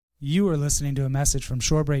You are listening to a message from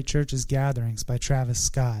Shorebreak Church's Gatherings by Travis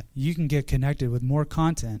Scott. You can get connected with more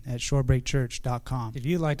content at shorebreakchurch.com. If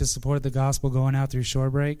you'd like to support the gospel going out through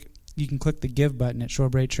Shorebreak, you can click the give button at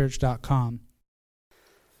shorebreakchurch.com.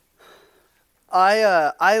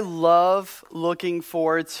 I love looking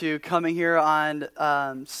forward to coming here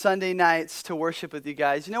on Sunday nights to worship with you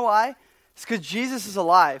guys. You know why? It's because Jesus is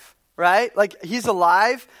alive, right? Like, he's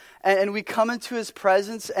alive, and we come into his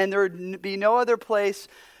presence, and there would be no other place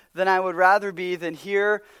than I would rather be than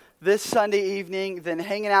here this Sunday evening, than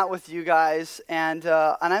hanging out with you guys. And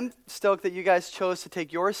I'm stoked that you guys chose to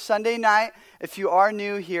take your Sunday night, if you are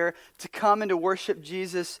new here, to come and to worship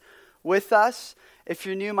Jesus with us. If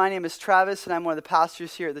you're new, my name is Travis, and I'm one of the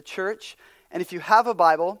pastors here at the church. And if you have a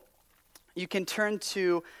Bible, you can turn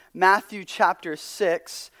to Matthew chapter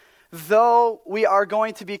 6, though we are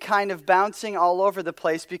going to be kind of bouncing all over the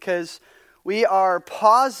place because we are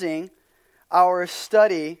pausing our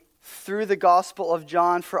study through the Gospel of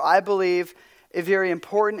John for, I believe, a very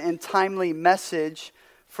important and timely message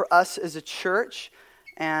for us as a church.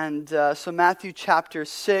 And so Matthew chapter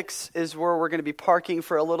 6 is where we're going to be parking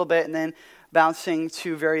for a little bit and then bouncing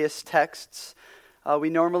to various texts. We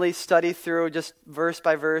normally study through just verse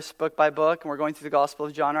by verse, book by book, and we're going through the Gospel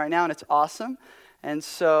of John right now, and it's awesome. And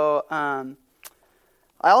so I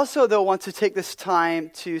also, though, want to take this time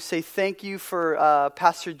to say thank you for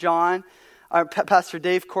Pastor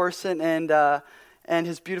Dave Corson and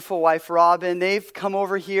his beautiful wife Robin. They've come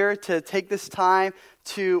over here to take this time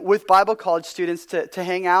with Bible college students to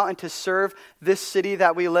hang out and to serve this city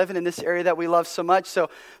that we live in this area that we love so much. So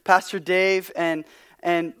Pastor Dave and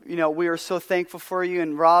you know, we are so thankful for you,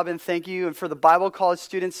 and Robin, thank you, and for the Bible college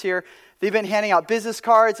students here. They've been handing out business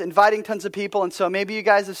cards, inviting tons of people, and so maybe you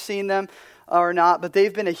guys have seen them or not, but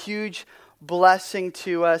they've been a huge blessing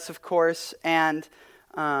to us, of course, and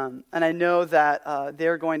I know that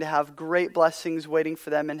they're going to have great blessings waiting for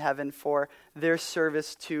them in heaven for their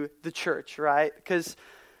service to the church, right? Because,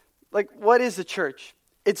 like, what is the church?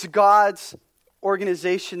 It's God's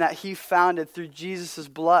organization that he founded through Jesus'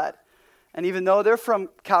 blood. And even though they're from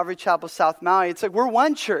Calvary Chapel, South Maui, it's like we're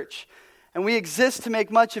one church. And we exist to make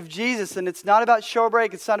much of Jesus. And it's not about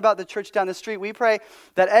Shorebreak. It's not about the church down the street. We pray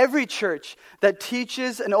that every church that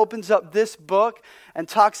teaches and opens up this book and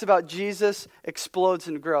talks about Jesus explodes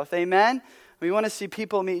in growth. Amen? We want to see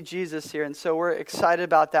people meet Jesus here. And so we're excited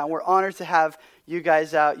about that. And we're honored to have you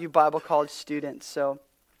guys out, you Bible college students. So,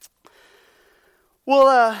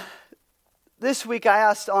 well, this week I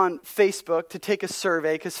asked on Facebook to take a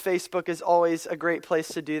survey, because Facebook is always a great place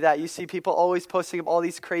to do that. You see people always posting up all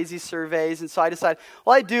these crazy surveys, and so I decided,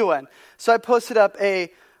 well, I'd do one. So I posted up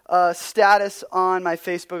a status on my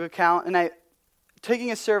Facebook account, and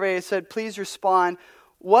taking a survey, I said, please respond,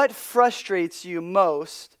 what frustrates you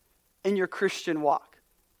most in your Christian walk?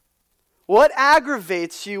 What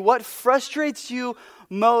aggravates you? What frustrates you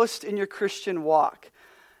most in your Christian walk?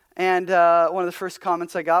 And one of the first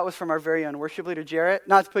comments I got was from our very own worship leader, Jarrett.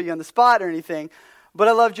 Not to put you on the spot or anything, but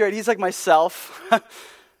I love Jarrett. He's like myself.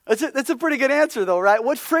 That's a pretty good answer, though, right?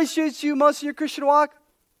 What frustrates you most in your Christian walk?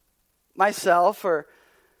 Myself.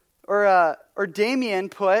 Or Damien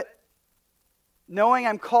put, knowing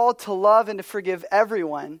I'm called to love and to forgive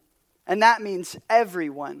everyone, and that means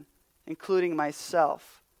everyone, including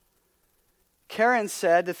myself. Karen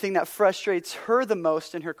said the thing that frustrates her the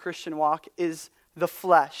most in her Christian walk is the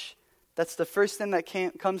flesh. That's the first thing that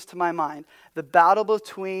comes to my mind. The battle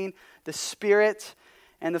between the spirit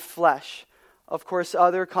and the flesh. Of course,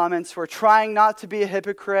 other comments were trying not to be a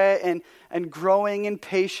hypocrite and growing in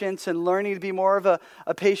patience and learning to be more of a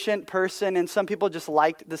patient person. And some people just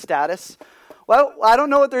liked the status. Well, I don't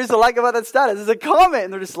know what there is to like about that status. It's a comment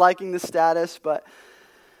and they're just liking the status. But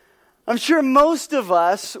I'm sure most of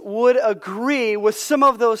us would agree with some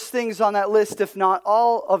of those things on that list, if not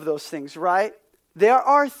all of those things, right? There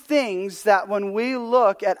are things that when we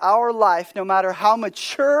look at our life, no matter how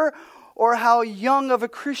mature or how young of a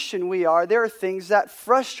Christian we are, there are things that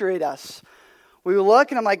frustrate us. We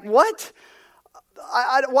look and I'm like, what?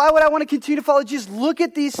 Why would I want to continue to follow Jesus? Look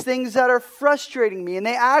at these things that are frustrating me, and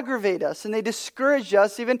they aggravate us and they discourage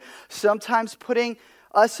us, even sometimes putting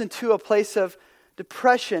us into a place of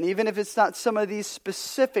depression, even if it's not some of these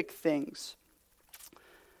specific things.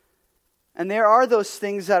 And there are those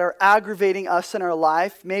things that are aggravating us in our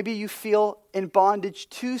life. Maybe you feel in bondage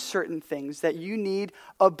to certain things that you need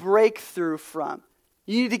a breakthrough from.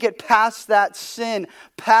 You need to get past that sin,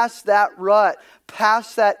 past that rut,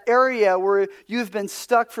 past that area where you've been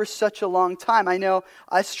stuck for such a long time. I know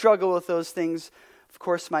I struggle with those things, of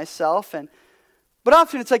course, myself. But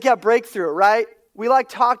often it's like, yeah, breakthrough, right? we like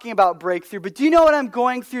talking about breakthrough, but do you know what I'm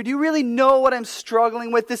going through? Do you really know what I'm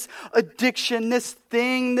struggling with? This addiction, this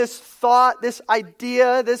thing, this thought, this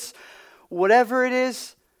idea, this whatever it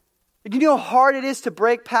is. Do you know how hard it is to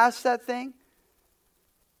break past that thing?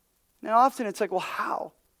 Now often it's like, well,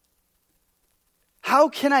 how? How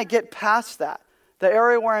can I get past that? The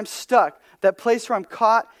area where I'm stuck, that place where I'm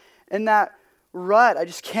caught in that rut. I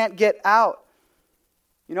just can't get out.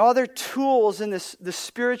 You know, other tools in the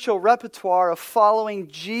spiritual repertoire of following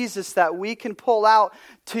Jesus that we can pull out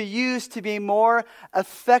to use to be more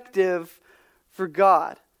effective for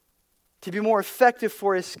God, to be more effective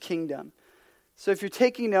for His kingdom. So if you're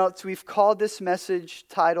taking notes, we've called this message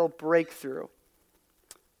title Breakthrough.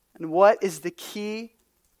 And what is the key?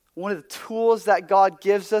 One of the tools that God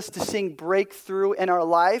gives us to seeing breakthrough in our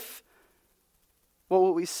life? Well,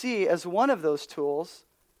 what we see as one of those tools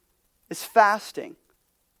is fasting.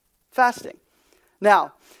 Fasting.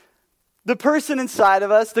 Now, the person inside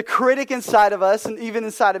of us, the critic inside of us, and even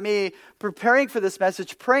inside of me, preparing for this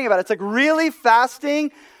message, praying about it, it's like, really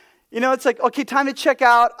fasting? You know, it's like, okay, time to check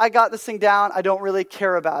out. I got this thing down. I don't really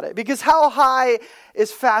care about it. Because how high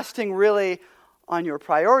is fasting really on your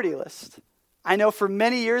priority list? I know for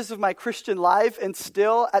many years of my Christian life, and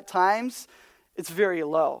still at times, it's very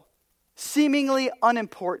low. Seemingly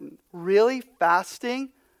unimportant. Really?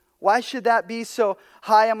 Fasting? Why should that be so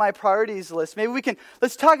high on my priorities list? Maybe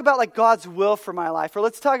let's talk about like God's will for my life. Or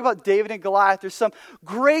let's talk about David and Goliath. There's some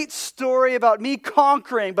great story about me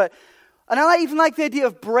conquering. And I even like the idea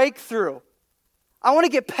of breakthrough. I want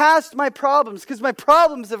to get past my problems because my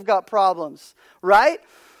problems have got problems, right?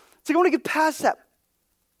 So I want to get past that.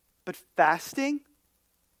 But fasting?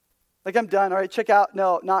 Like I'm done. All right, check out.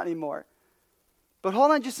 No, not anymore. But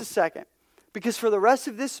hold on just a second. Because for the rest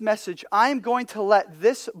of this message, I'm going to let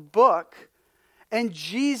this book and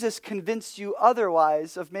Jesus convince you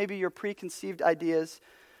otherwise of maybe your preconceived ideas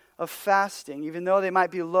of fasting, even though they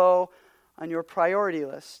might be low on your priority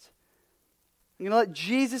list. I'm going to let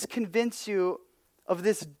Jesus convince you of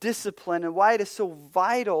this discipline and why it is so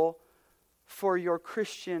vital for your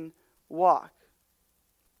Christian walk.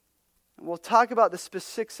 And we'll talk about the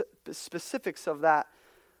specifics of that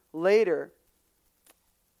later.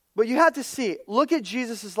 But you have to see, look at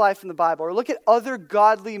Jesus' life in the Bible, or look at other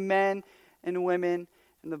godly men and women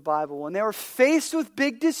in the Bible. When they were faced with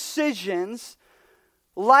big decisions,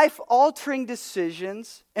 life-altering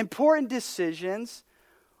decisions, important decisions,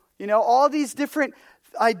 you know, all these different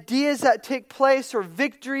ideas that take place or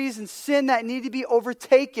victories and sin that need to be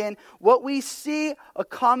overtaken, what we see, a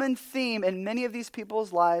common theme in many of these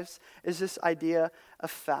people's lives is this idea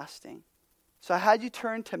of fasting. So I had you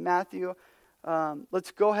turn to Matthew.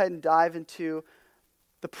 Let's go ahead and dive into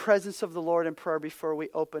the presence of the Lord in prayer before we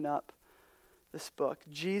open up this book.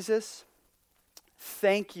 Jesus,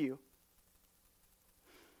 thank you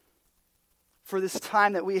for this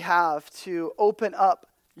time that we have to open up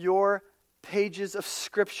your pages of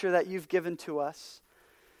Scripture that you've given to us.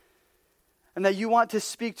 And that you want to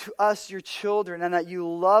speak to us, your children, and that you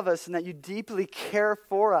love us and that you deeply care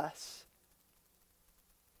for us.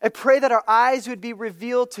 I pray that our eyes would be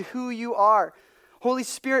revealed to who you are. Holy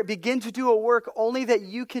Spirit, begin to do a work only that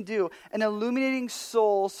you can do, an illuminating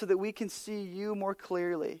souls so that we can see you more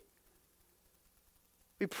clearly.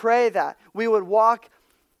 We pray that we would walk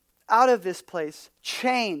out of this place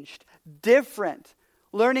changed, different,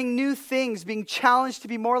 learning new things, being challenged to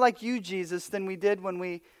be more like you, Jesus, than we did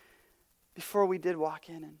before we did walk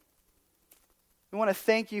in. And we want to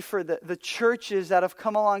thank you for the churches that have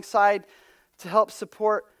come alongside to help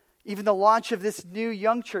support even the launch of this new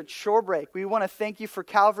young church, Shorebreak. We want to thank you for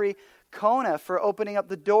Calvary Kona for opening up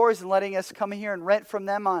the doors and letting us come here and rent from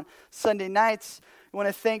them on Sunday nights. We want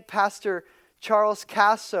to thank Pastor Charles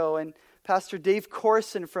Casso and Pastor Dave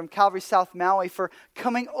Corson from Calvary South Maui for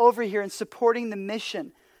coming over here and supporting the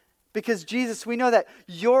mission. Because Jesus, we know that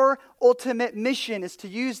your ultimate mission is to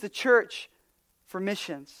use the church for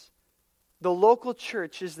missions. The local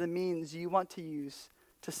church is the means you want to use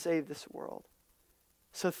to save this world.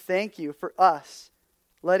 So thank you for us,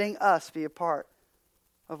 letting us be a part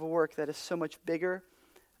of a work that is so much bigger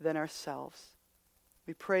than ourselves.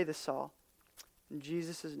 We pray this all in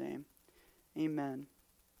Jesus' name. Amen.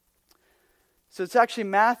 So it's actually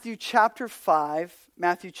Matthew chapter 5.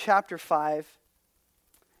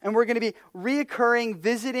 And we're going to be reoccurring,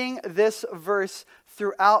 visiting this verse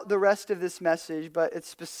throughout the rest of this message, but it's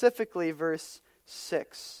specifically verse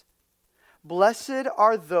 6. Blessed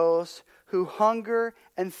are those who hunger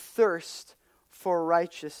and thirst for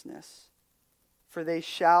righteousness, for they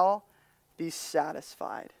shall be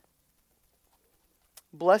satisfied.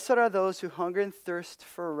 Blessed are those who hunger and thirst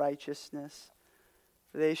for righteousness,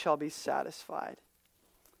 for they shall be satisfied.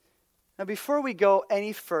 Now, before we go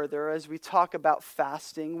any further, as we talk about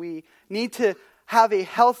fasting, we need to have a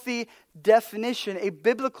healthy definition, a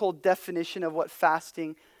biblical definition of what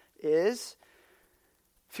fasting is.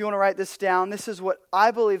 If you want to write this down, this is what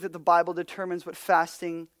I believe that the Bible determines what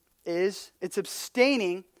fasting is. It's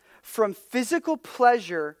abstaining from physical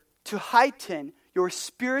pleasure to heighten your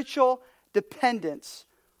spiritual dependence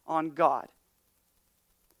on God.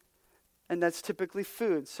 And that's typically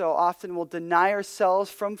food. So often we'll deny ourselves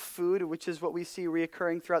from food, which is what we see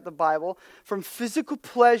reoccurring throughout the Bible, from physical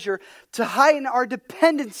pleasure to heighten our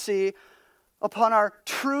dependency upon our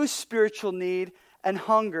true spiritual need and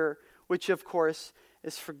hunger, which of course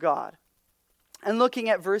is for God. And looking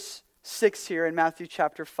at verse 6 here in Matthew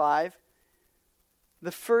chapter 5,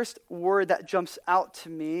 the first word that jumps out to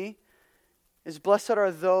me is, blessed are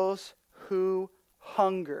those who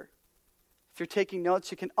hunger. If you're taking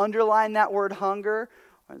notes, you can underline that word hunger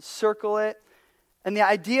or circle it. And the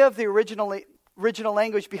idea of the original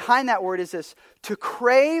language behind that word is this: to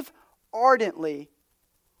crave ardently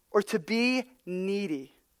or to be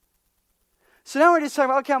needy. So now we're just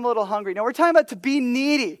talking about, okay, I'm a little hungry. No, we're talking about to be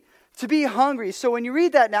needy, to be hungry. So when you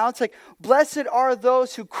read that now, it's like, blessed are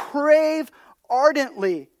those who crave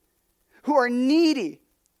ardently, who are needy.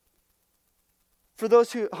 For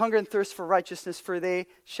those who hunger and thirst for righteousness, for they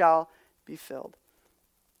shall be filled.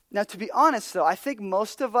 Now, to be honest, though, I think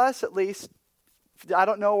most of us, at least, I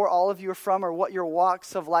don't know where all of you are from or what your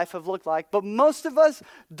walks of life have looked like, but most of us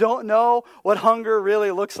don't know what hunger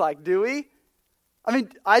really looks like, do we? I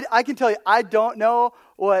mean, I can tell you, I don't know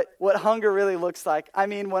what hunger really looks like. I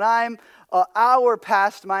mean, when I'm an hour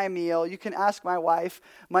past my meal, you can ask my wife,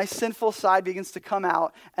 my sinful side begins to come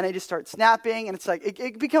out, and I just start snapping, and it's like,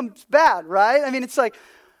 it becomes bad, right? I mean, it's like,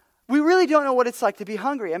 we really don't know what it's like to be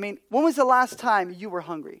hungry. I mean, when was the last time you were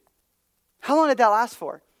hungry? How long did that last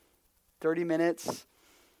for? 30 minutes?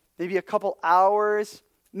 Maybe a couple hours?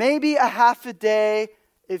 Maybe a half a day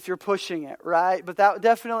if you're pushing it, right? But that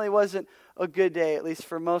definitely wasn't a good day, at least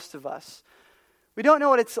for most of us. We don't know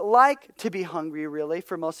what it's like to be hungry, really,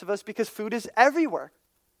 for most of us, because food is everywhere.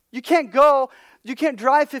 You can't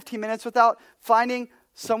drive 15 minutes without finding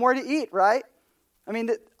somewhere to eat, right? I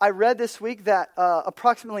mean, I read this week that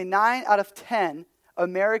approximately 9 out of 10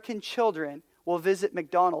 American children will visit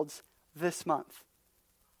McDonald's this month.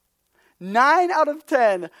 9 out of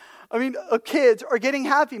 10, kids are getting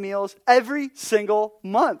Happy Meals every single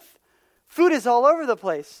month. Food is all over the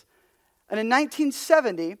place. And in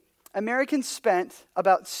 1970, Americans spent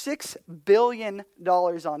about $6 billion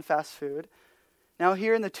on fast food. Now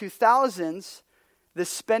here in the 2000s, the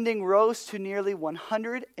spending rose to nearly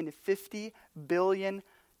 $150 billion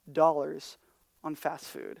on fast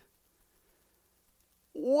food.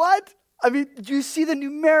 What? I mean, do you see the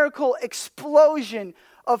numerical explosion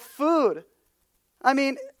of food? I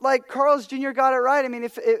mean, like Carl's Jr. got it right. I mean,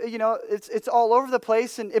 it's all over the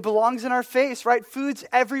place and it belongs in our face, right? Food's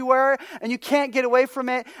everywhere and you can't get away from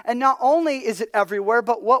it. And not only is it everywhere,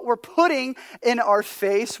 but what we're putting in our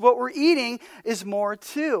face, what we're eating is more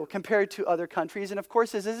too compared to other countries. And of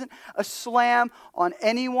course, this isn't a slam on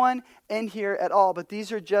anyone in here at all, but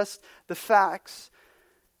these are just the facts.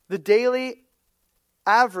 The daily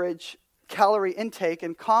average calorie intake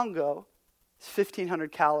in Congo is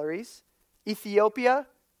 1,500 calories. Ethiopia,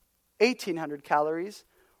 1,800 calories.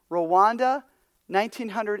 Rwanda,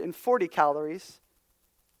 1,940 calories.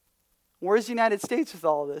 Where's the United States with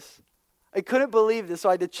all of this? I couldn't believe this, so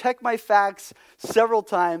I had to check my facts several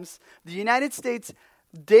times. The United States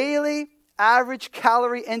daily average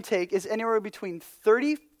calorie intake is anywhere between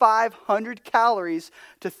 3,500 calories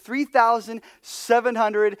to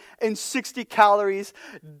 3,760 calories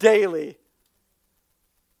daily.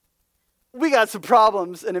 We got some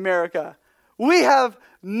problems in America. We have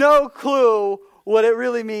no clue what it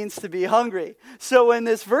really means to be hungry. So in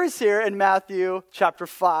this verse here in Matthew chapter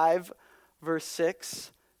 5, verse 6,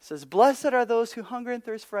 it says, blessed are those who hunger and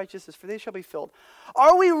thirst for righteousness, for they shall be filled.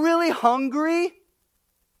 Are we really hungry?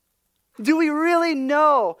 Do we really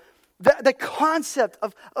know the concept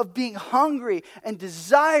of being hungry and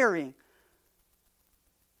desiring?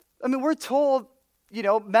 I mean, we're told,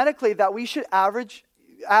 medically that we should average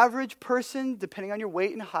person, depending on your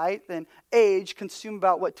weight and height and age, consume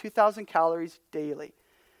about 2,000 calories daily.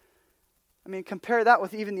 I mean, compare that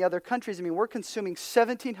with even the other countries. I mean, we're consuming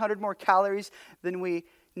 1,700 more calories than we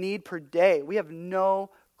need per day. We have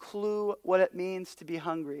no clue what it means to be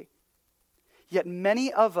hungry. Yet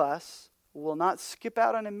many of us will not skip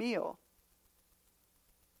out on a meal,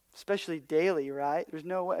 especially daily, right? There's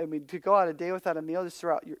no way. I mean, to go out a day without a meal just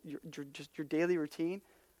throughout your daily routine.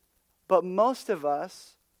 But most of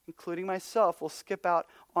us, including myself, will skip out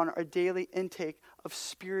on our daily intake of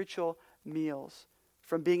spiritual meals,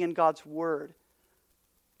 from being in God's Word,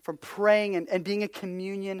 from praying and being in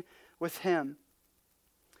communion with Him.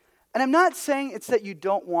 And I'm not saying it's that you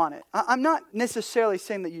don't want it. I'm not necessarily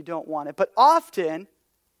saying that you don't want it, but often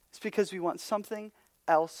it's because we want something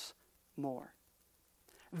else more.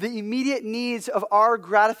 The immediate needs of our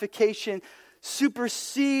gratification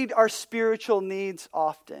supersede our spiritual needs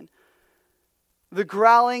often. The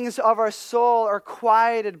growlings of our soul are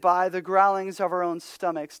quieted by the growlings of our own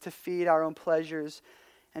stomachs to feed our own pleasures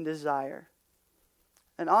and desire.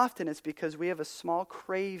 And often it's because we have a small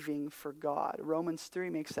craving for God. Romans 3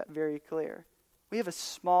 makes that very clear. We have a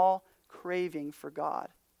small craving for God.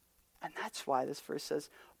 And that's why this verse says,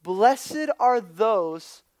 "Blessed are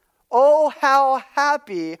those, oh how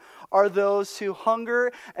happy are those who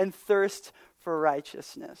hunger and thirst for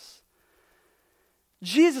righteousness."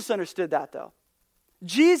 Jesus understood that though.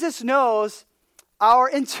 Jesus knows our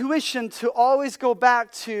intuition to always go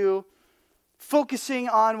back to focusing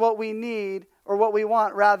on what we need or what we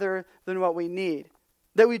want rather than what we need.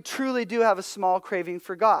 That we truly do have a small craving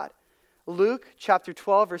for God. Luke chapter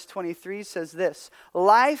 12 verse 23 says this,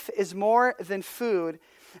 "Life is more than food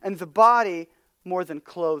and the body more than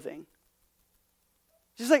clothing."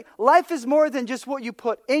 Just like life is more than just what you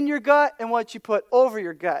put in your gut and what you put over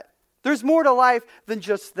your gut. There's more to life than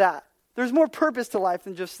just that. There's more purpose to life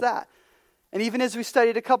than just that. And even as we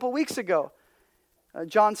studied a couple weeks ago,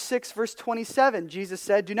 John 6 verse 27, Jesus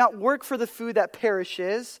said, "Do not work for the food that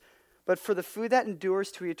perishes, but for the food that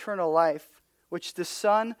endures to eternal life, which the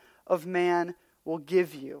Son of Man will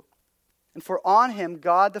give you. And for on him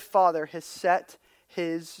God the Father has set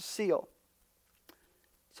his seal."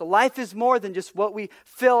 So life is more than just what we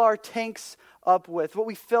fill our tanks up with, what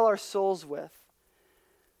we fill our souls with.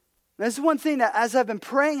 And this is one thing that as I've been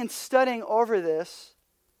praying and studying over this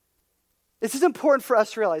is important for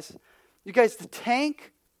us to realize. You guys, the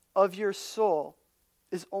tank of your soul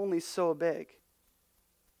is only so big.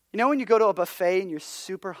 You know when you go to a buffet and you're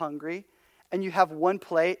super hungry and you have one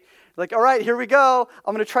plate, you're like, all right, here we go.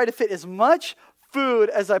 I'm going to try to fit as much food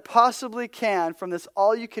as I possibly can from this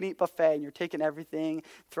all-you-can-eat buffet, and you're taking everything,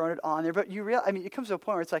 throwing it on there. But you realize, it comes to a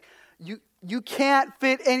point where it's like, you can't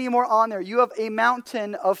fit any more on there. You have a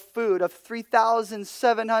mountain of food of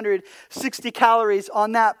 3,760 calories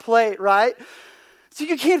on that plate, right? So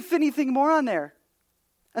you can't fit anything more on there.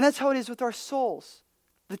 And that's how it is with our souls.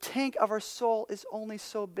 The tank of our soul is only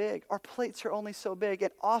so big. Our plates are only so big.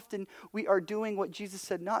 And often we are doing what Jesus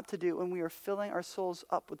said not to do when we are filling our souls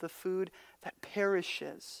up with the food that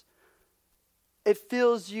perishes. It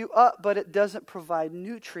fills you up, but it doesn't provide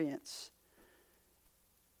nutrients.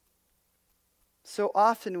 So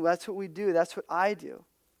often that's what we do. That's what I do.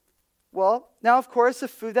 Well, now of course the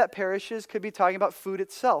food that perishes could be talking about food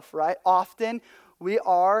itself, right? Often we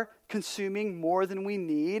are consuming more than we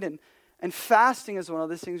need, and fasting is one of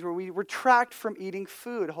those things where we retract from eating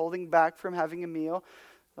food, holding back from having a meal,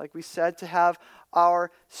 like we said, to have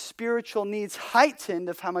our spiritual needs heightened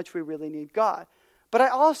of how much we really need God. But I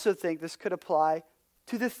also think this could apply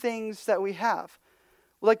to the things that we have.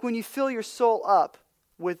 Like when you fill your soul up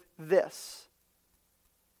with this.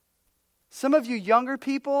 Some of you younger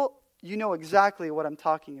people, you know exactly what I'm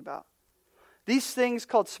talking about. These things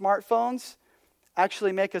called smartphones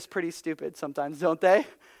actually make us pretty stupid sometimes, don't they?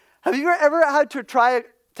 Have you ever had to try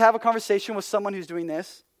to have a conversation with someone who's doing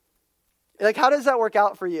this? Like, how does that work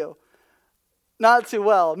out for you? Not too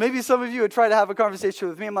well. Maybe some of you would try to have a conversation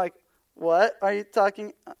with me. I'm like, what are you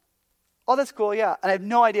talking? Oh, that's cool, yeah. And I have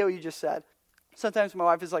no idea what you just said. Sometimes my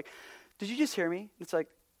wife is like, did you just hear me? It's like,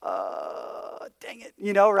 dang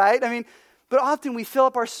it, right? But often we fill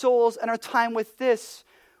up our souls and our time with this.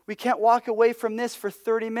 We can't walk away from this for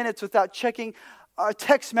 30 minutes without checking a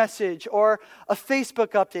text message or a Facebook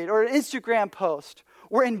update or an Instagram post.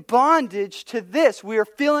 We're in bondage to this. We are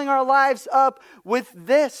filling our lives up with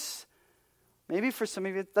this. Maybe for some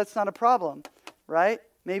of you that's not a problem, right?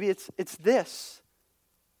 Maybe it's this.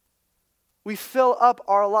 We fill up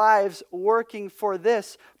our lives working for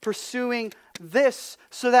this, pursuing this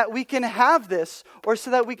so that we can have this, or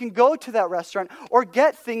so that we can go to that restaurant or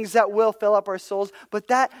get things that will fill up our souls.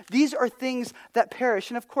 But these are things that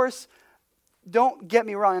perish. And of course, don't get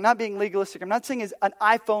me wrong. I'm not being legalistic. I'm not saying an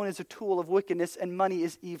iPhone is a tool of wickedness and money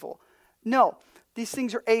is evil. No, these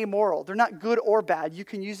things are amoral. They're not good or bad. You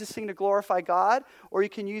can use this thing to glorify God, or you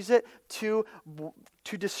can use it to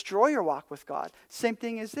destroy your walk with God. Same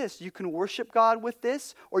thing as this. You can worship God with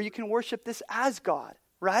this, or you can worship this as God,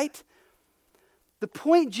 right? The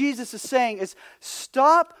point Jesus is saying is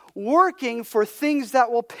stop working for things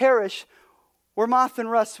that will perish, where moth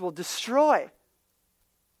and rust will destroy.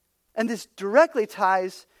 And this directly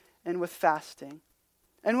ties in with fasting.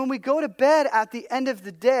 And when we go to bed at the end of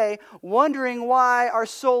the day, wondering why our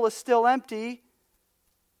soul is still empty,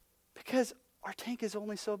 because our tank is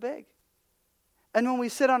only so big. And when we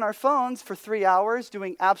sit on our phones for 3 hours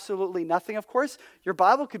doing absolutely nothing, of course, your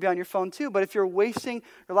Bible could be on your phone too, but if you're wasting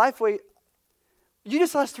your life away, you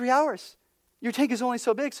just lost 3 hours. Your tank is only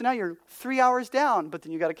so big, so now you're 3 hours down, but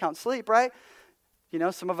then you got to count sleep, right? You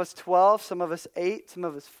know, some of us 12, some of us 8, some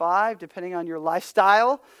of us 5, depending on your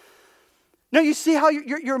lifestyle. No, you see how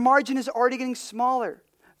your margin is already getting smaller.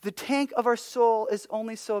 The tank of our soul is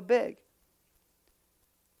only so big.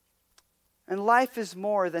 And life is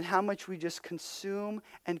more than how much we just consume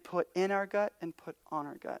and put in our gut and put on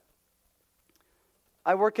our gut.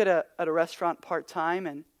 I work at a restaurant part-time,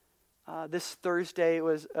 and this Thursday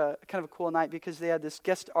was kind of a cool night because they had this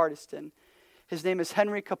guest artist in. His name is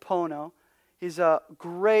Henry Kapono. He's a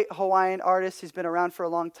great Hawaiian artist. He's been around for a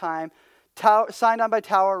long time. Signed on by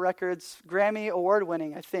Tower Records, Grammy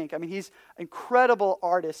award-winning, I think. I mean, he's an incredible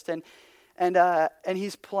artist, and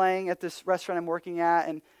he's playing at this restaurant I'm working at.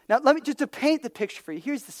 And now, let me just to paint the picture for you.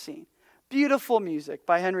 Here's the scene: beautiful music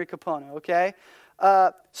by Henry Kapono. Okay,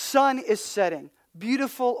 sun is setting,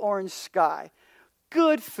 beautiful orange sky,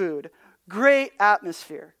 good food, great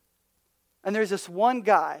atmosphere, and there's this one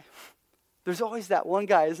guy. There's always that one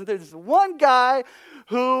guy, isn't there? There's one guy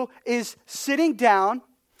who is sitting down.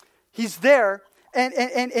 He's there,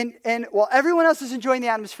 and while everyone else is enjoying the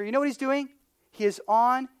atmosphere, you know what he's doing? He is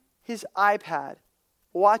on his iPad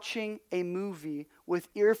watching a movie with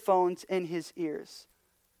earphones in his ears.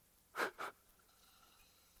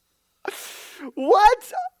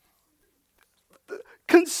 What?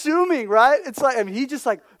 Consuming, right? It's like, I mean, he just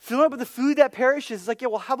like filling up with the food that perishes. It's like, yeah,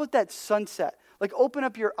 well, how about that sunset? Like, open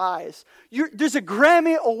up your eyes. There's a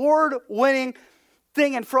Grammy award-winning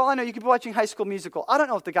thing, and for all I know, you could be watching High School Musical. I don't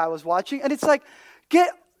know what the guy was watching, and it's like,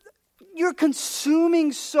 you're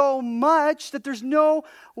consuming so much that there's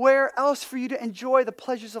nowhere else for you to enjoy the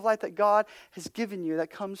pleasures of life that God has given you that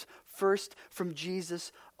comes first from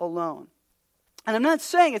Jesus alone. And I'm not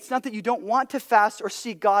saying it's not that you don't want to fast or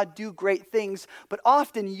see God do great things, but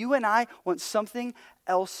often you and I want something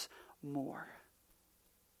else more.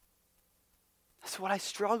 That's what I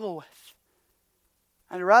struggle with.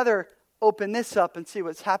 I'd rather open this up and see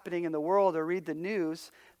what's happening in the world or read the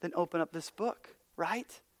news than open up this book,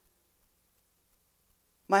 right?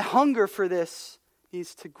 My hunger for this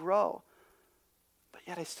needs to grow. But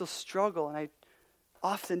yet I still struggle, and I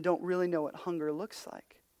often don't really know what hunger looks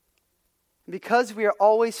like. And because we are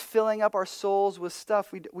always filling up our souls with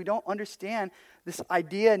stuff, we don't understand this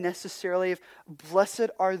idea necessarily of blessed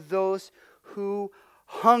are those who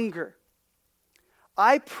hunger.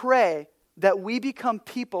 I pray that we become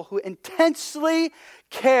people who intensely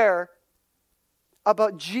care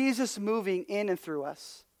about Jesus moving in and through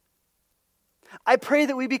us. I pray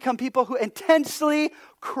that we become people who intensely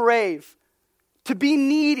crave, to be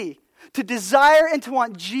needy, to desire and to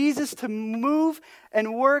want Jesus to move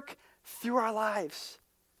and work through our lives.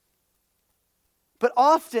 But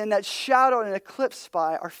often that's shadowed and eclipsed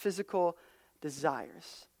by our physical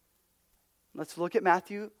desires. Let's look at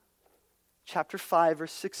Matthew chapter 5,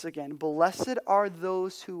 verse 6 again. Blessed are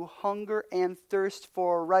those who hunger and thirst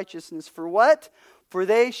for righteousness. For what? For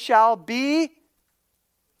they shall be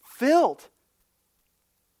filled.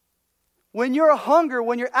 When your hunger,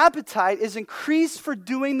 when your appetite is increased for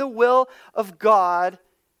doing the will of God,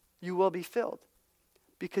 you will be filled.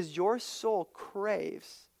 Because your soul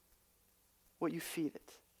craves what you feed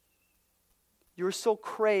it. Your soul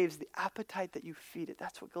craves the appetite that you feed it.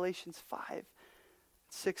 That's what Galatians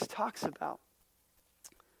 5:6 talks about.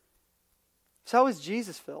 So how was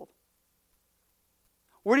Jesus filled?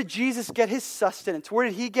 Where did Jesus get his sustenance? Where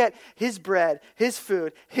did he get his bread, his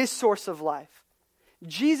food, his source of life?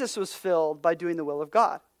 Jesus was filled by doing the will of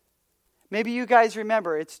God. Maybe you guys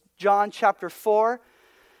remember, it's John chapter 4.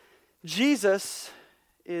 Jesus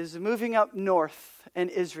is moving up north in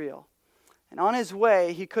Israel. And on his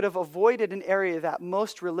way, he could have avoided an area that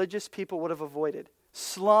most religious people would have avoided.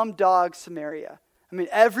 Slum dog Samaria. I mean,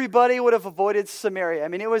 everybody would have avoided Samaria. I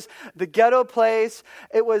mean, it was the ghetto place.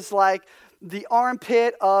 It was like the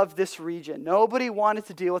armpit of this region. Nobody wanted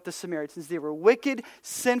to deal with the Samaritans. They were wicked,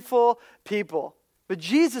 sinful people. But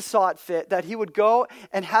Jesus saw it fit that he would go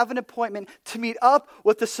and have an appointment to meet up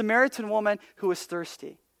with the Samaritan woman who was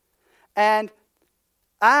thirsty. And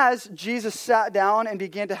as Jesus sat down and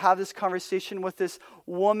began to have this conversation with this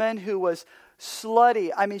woman who was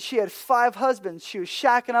slutty. I mean, she had 5 husbands. She was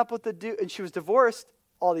shacking up with the dude, and she was divorced,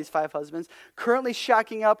 all these 5 husbands, currently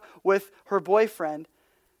shacking up with her boyfriend.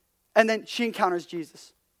 And then she encounters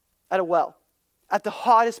Jesus at a well, at the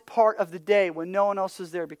hottest part of the day when no one else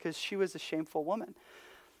was there because she was a shameful woman.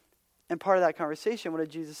 And part of that conversation, what did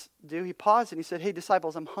Jesus do? He paused and he said, hey,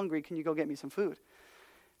 disciples, I'm hungry. Can you go get me some food?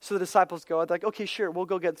 So the disciples go, like, okay, sure, we'll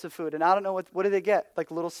go get some food. And I don't know, what did they get?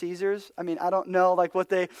 Like Little Caesars? I mean, I don't know like what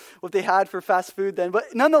they had for fast food then.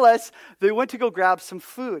 But nonetheless, they went to go grab some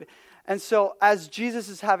food. And so as Jesus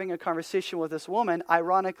is having a conversation with this woman,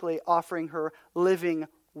 ironically offering her living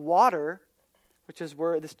water, which is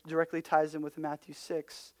where this directly ties in with Matthew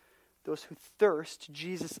 6, those who thirst,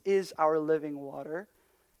 Jesus is our living water.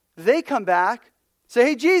 They come back, say,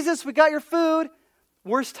 hey, Jesus, we got your food.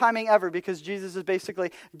 Worst timing ever, because Jesus is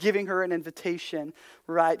basically giving her an invitation,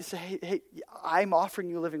 right? To say, hey, I'm offering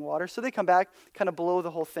you living water. So they come back, kind of blow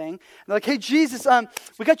the whole thing. And they're like, hey, Jesus,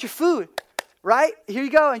 we got your food, right? Here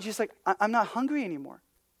you go. And she's like, I'm not hungry anymore.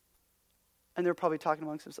 And they're probably talking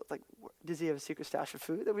amongst themselves, like, does he have a secret stash of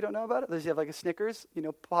food that we don't know about? Does he have like a Snickers,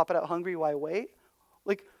 pop it out hungry, why wait?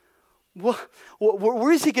 Like,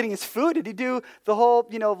 where is he getting his food? Did he do the whole,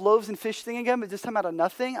 loaves and fish thing again, but this time out of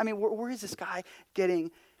nothing? I mean, where is this guy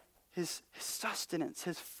getting his sustenance,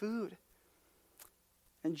 his food?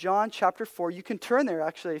 In John chapter 4, you can turn there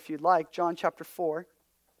actually if you'd like. John chapter 4,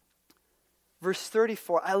 verse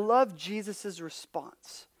 34. I love Jesus'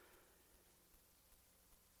 response.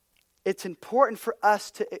 It's important for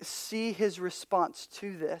us to see his response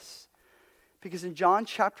to this. Because in John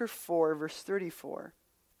chapter 4, verse 34,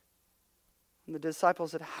 and the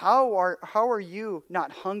disciples said, how are you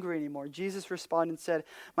not hungry anymore? Jesus responded and said,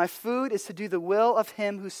 my food is to do the will of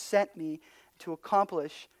him who sent me, to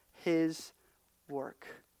accomplish his work.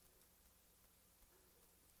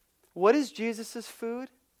 What is Jesus' food?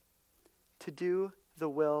 To do the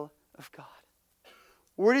will of God.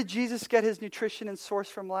 Where did Jesus get his nutrition and source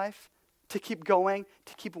from life? To keep going,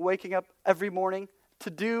 to keep waking up every morning,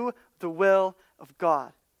 to do the will of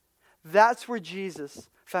God. That's where Jesus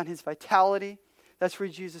found his vitality. That's where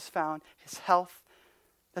Jesus found his health.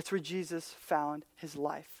 That's where Jesus found his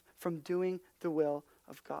life, from doing the will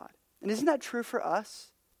of God. And isn't that true for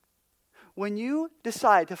us? When you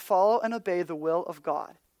decide to follow and obey the will of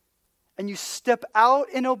God, and you step out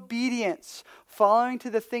in obedience, following to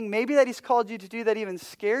the thing maybe that he's called you to do that even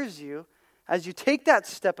scares you, as you take that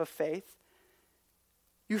step of faith,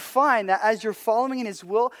 you find that as you're following in his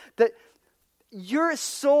will, that your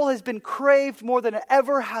soul has been craved more than it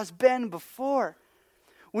ever has been before.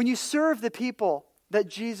 When you serve the people that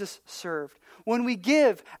Jesus served, when we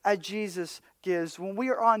give as Jesus gives, when we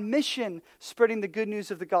are on mission spreading the good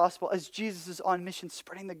news of the gospel as Jesus is on mission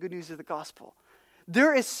spreading the good news of the gospel,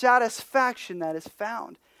 there is satisfaction that is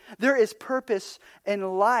found. There is purpose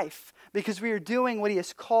in life because we are doing what he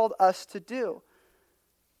has called us to do.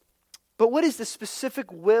 But what is the specific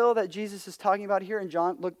will that Jesus is talking about here? And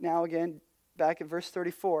John, look now again back at verse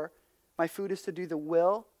 34. My food is to do the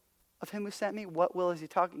will of him who sent me. What will is he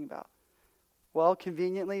talking about? Well,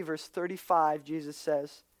 conveniently, verse 35, Jesus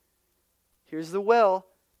says, here's the will.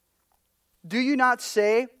 Do you not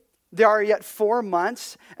say, there are yet 4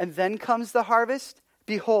 months, and then comes the harvest?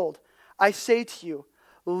 Behold, I say to you,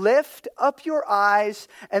 lift up your eyes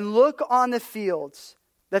and look on the fields,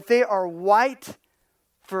 that they are white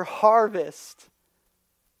for harvest.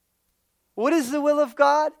 What is the will of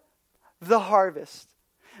God? The harvest.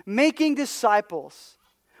 Making disciples.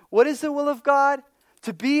 What is the will of God?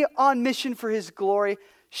 To be on mission for his glory,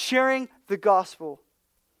 sharing the gospel.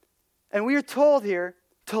 And we are told here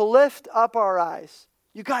to lift up our eyes.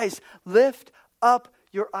 You guys, lift up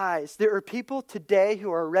your eyes. There are people today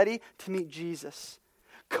who are ready to meet Jesus.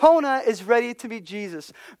 Kona is ready to meet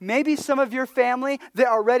Jesus. Maybe some of your family, they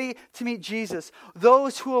are ready to meet Jesus.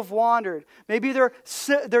 Those who have wandered, maybe they're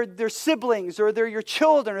siblings, or they're your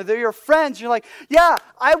children, or they're your friends. You're like, yeah,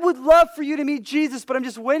 I would love for you to meet Jesus, but I'm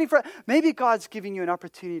just waiting for it. Maybe God's giving you an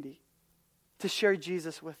opportunity to share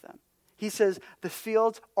Jesus with them. He says, the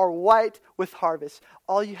fields are white with harvest.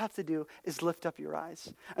 All you have to do is lift up your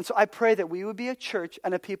eyes. And so I pray that we would be a church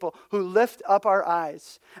and a people who lift up our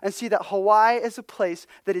eyes and see that Hawaii is a place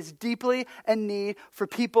that is deeply in need for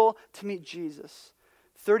people to meet Jesus.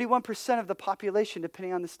 31% of the population,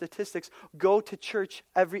 depending on the statistics, go to church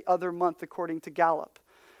every other month, according to Gallup.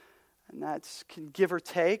 And that's can give or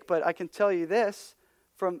take, but I can tell you this,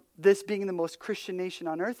 from this being the most Christian nation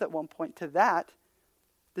on earth at one point to that,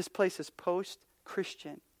 this place is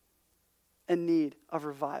post-Christian in need of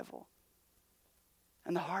revival.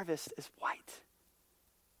 And the harvest is white.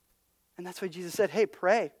 And that's why Jesus said, hey,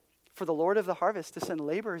 pray for the Lord of the harvest to send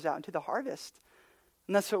laborers out into the harvest.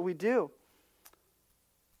 And that's what we do.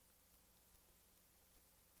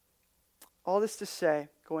 All this to say,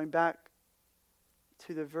 going back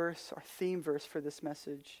to the verse, our theme verse for this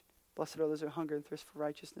message, blessed are those who hunger and thirst for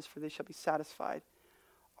righteousness, for they shall be satisfied.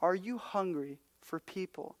 Are you hungry for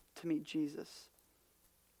people to meet Jesus.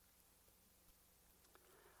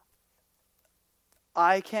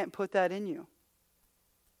 I can't put that in you.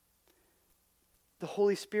 The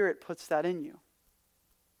Holy Spirit puts that in you.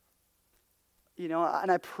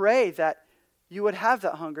 And I pray that you would have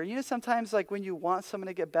that hunger. Sometimes like when you want someone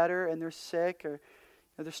to get better and they're sick or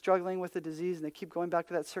they're struggling with a disease and they keep going back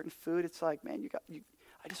to that certain food, it's like, man,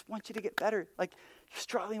 I just want you to get better. Like, you're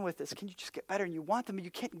struggling with this. Can you just get better? And you want them, and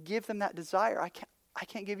you can't give them that desire. I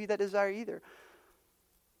can't give you that desire either.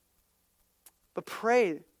 But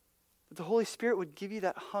pray that the Holy Spirit would give you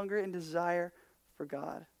that hunger and desire for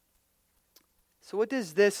God. So what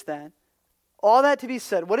does this then, all that to be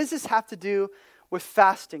said, what does this have to do with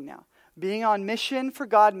fasting now? Being on mission for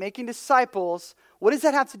God, making disciples, what does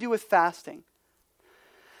that have to do with fasting?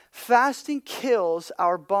 Fasting kills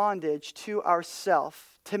our bondage to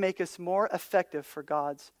ourself to make us more effective for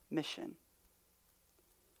God's mission.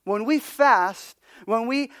 When we fast, when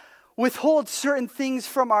we withhold certain things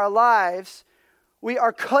from our lives, we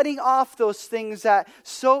are cutting off those things that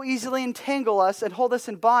so easily entangle us and hold us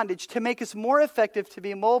in bondage to make us more effective to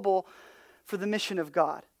be mobile for the mission of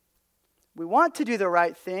God. We want to do the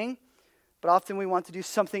right thing, but often we want to do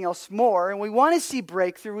something else more, and we want to see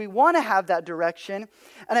breakthrough. We want to have that direction.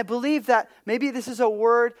 And I believe that maybe this is a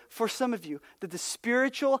word for some of you, that the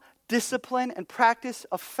spiritual discipline and practice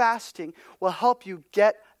of fasting will help you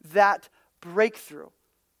get that breakthrough.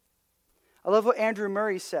 I love what Andrew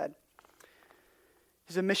Murray said.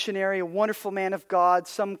 He's a missionary, a wonderful man of God.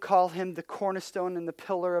 Some call him the cornerstone and the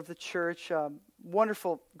pillar of the church.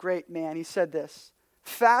 Wonderful, great man. He said this: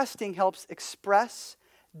 fasting helps express,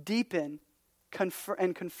 deepen,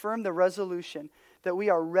 and confirm the resolution that we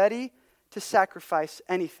are ready to sacrifice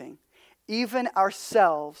anything, even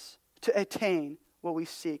ourselves, to attain what we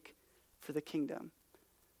seek for the kingdom.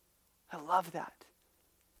 I love that.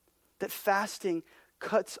 That fasting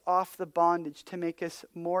cuts off the bondage to make us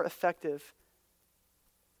more effective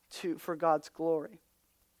for God's glory.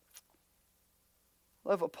 I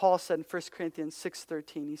love what Paul said in 1 Corinthians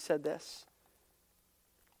 6:13. He said this: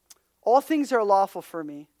 all things are lawful for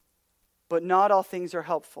me, but not all things are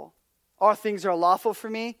helpful. All things are lawful for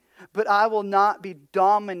me, but I will not be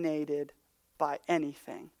dominated by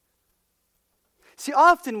anything. See,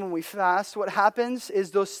 often when we fast, what happens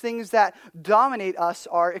is those things that dominate us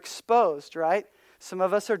are exposed, right? Some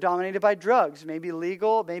of us are dominated by drugs, maybe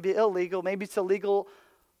legal, maybe illegal, maybe it's a legal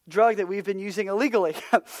drug that we've been using illegally.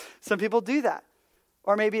 Some people do that.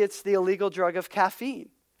 Or maybe it's the illegal drug of caffeine.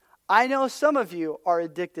 I know some of you are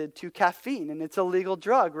addicted to caffeine, and it's a legal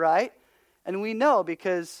drug, right? And we know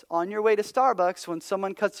because on your way to Starbucks, when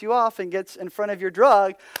someone cuts you off and gets in front of your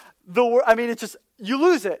drug, it's just, you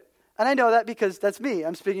lose it. And I know that because that's me.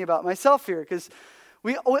 I'm speaking about myself here, because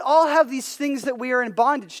we all have these things that we are in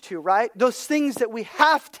bondage to, right? Those things that we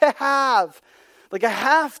have to have. Like, I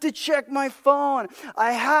have to check my phone.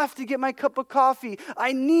 I have to get my cup of coffee.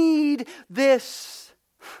 I need this.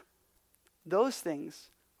 Those things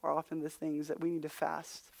are often the things that we need to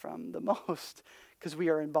fast from the most because we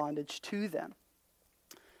are in bondage to them.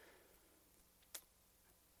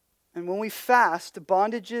 And when we fast,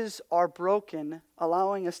 bondages are broken,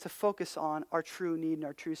 allowing us to focus on our true need and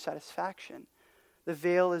our true satisfaction. The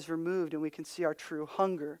veil is removed and we can see our true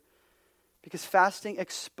hunger, because fasting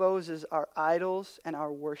exposes our idols and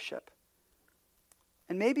our worship.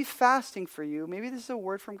 And maybe fasting for you, maybe this is a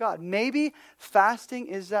word from God. Maybe fasting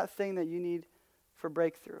is that thing that you need for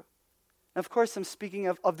breakthrough. And of course, I'm speaking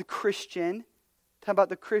of the Christian. Talk about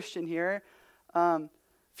the Christian here.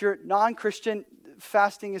 If you're non-Christian,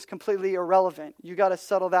 fasting is completely irrelevant. You got to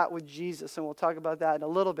settle that with Jesus, and we'll talk about that in a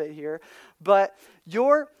little bit here. But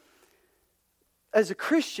as a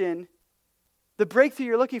Christian, the breakthrough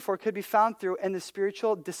you're looking for could be found through in the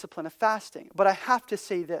spiritual discipline of fasting. But I have to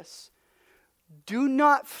say this: do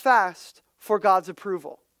not fast for God's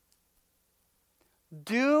approval.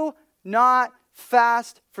 Do not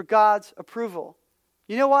fast for God's approval.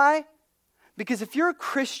 You know why? Because if you're a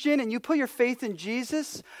Christian and you put your faith in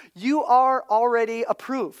Jesus, you are already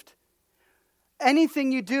approved.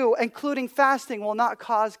 Anything you do, including fasting, will not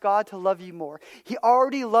cause God to love you more. He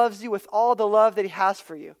already loves you with all the love that He has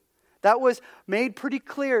for you. That was made pretty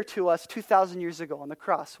clear to us 2,000 years ago on the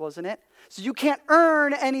cross, wasn't it? So you can't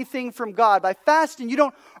earn anything from God. By fasting, you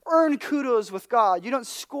don't earn kudos with God. You don't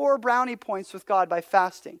score brownie points with God by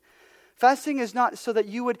fasting. Fasting is not so that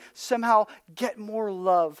you would somehow get more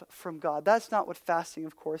love from God. That's not what fasting,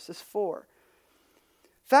 of course, is for.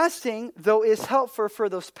 Fasting, though, is helpful for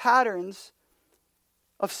those patterns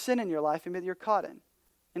of sin in your life, maybe that you're caught in.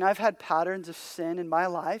 And I've had patterns of sin in my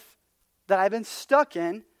life that I've been stuck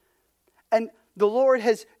in. And the Lord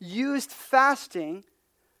has used fasting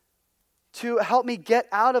to help me get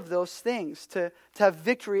out of those things, to have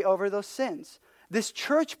victory over those sins. This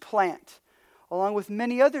church plant, along with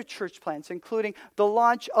many other church plants, including the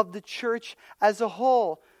launch of the church as a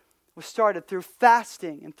whole, was started through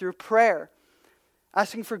fasting and through prayer,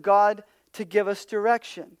 asking for God to give us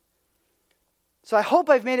direction. So I hope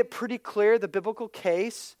I've made it pretty clear, the biblical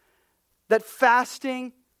case, that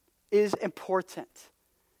fasting is important.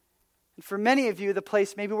 And for many of you, the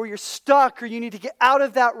place maybe where you're stuck or you need to get out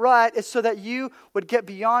of that rut is so that you would get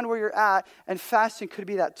beyond where you're at, and fasting could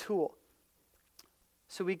be that tool.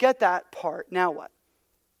 So we get that part. Now what?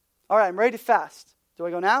 All right, I'm ready to fast. Do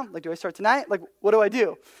I go now? Like, do I start tonight? Like, what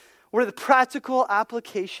do? What are the practical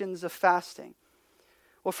applications of fasting?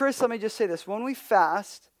 Well, first, let me just say this. When we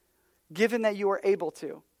fast, given that you are able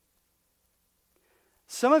to,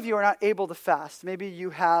 some of you are not able to fast. Maybe you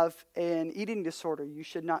have an eating disorder. You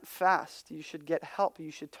should not fast. You should get help.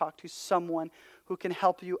 You should talk to someone who can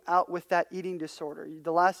help you out with that eating disorder.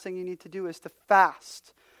 The last thing you need to do is to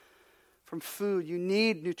fast from food. You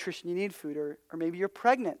need nutrition. You need food. Or maybe you're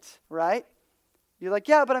pregnant, right? You're like,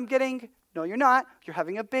 yeah, but I'm getting... No, you're not. You're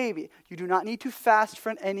having a baby. You do not need to fast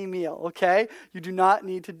from any meal, okay? You do not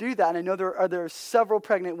need to do that. And I know there are several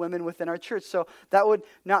pregnant women within our church, so that would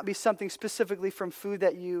not be something specifically from food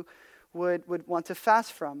that you would want to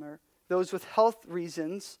fast from. Or those with health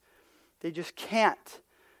reasons, they just can't.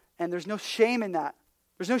 And there's no shame in that.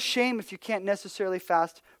 There's no shame if you can't necessarily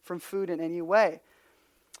fast from food in any way.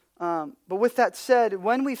 But with that said,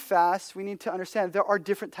 when we fast, we need to understand there are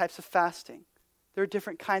different types of fasting. There are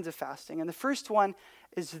different kinds of fasting. And the first one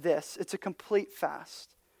is this. It's a complete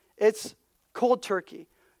fast. It's cold turkey.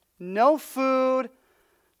 No food,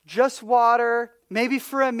 just water, maybe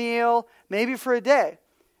for a meal, maybe for a day.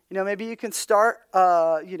 Maybe you can start,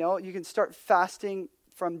 you can start fasting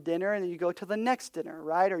from dinner and then you go to the next dinner,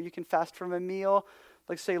 right? Or you can fast from a meal,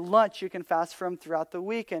 like say lunch, you can fast from throughout the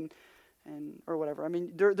week and or whatever. I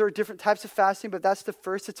mean, there are different types of fasting, but that's the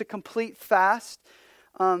first. It's a complete fast.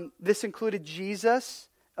 This included Jesus,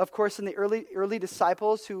 of course, and the early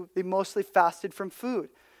disciples who they mostly fasted from food.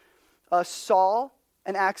 Saul,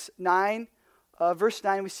 in Acts 9, verse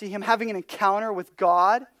 9, we see him having an encounter with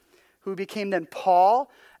God, who became then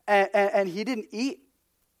Paul, and he didn't eat.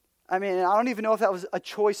 I mean, I don't even know if that was a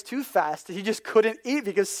choice to fast. He just couldn't eat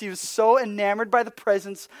because he was so enamored by the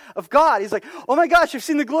presence of God. He's like, oh my gosh, I've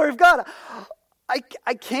seen the glory of God.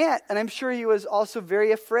 I can't. And I'm sure he was also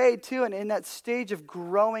very afraid too. And in that stage of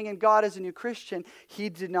growing in God as a new Christian, he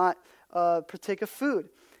did not partake of food.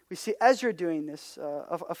 We see Ezra doing this,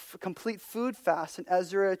 a complete food fast in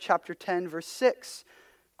Ezra chapter 10, verse 6.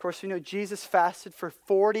 Of course, we know Jesus fasted for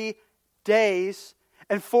 40 days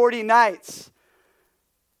and 40 nights.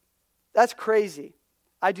 That's crazy.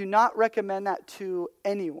 I do not recommend that to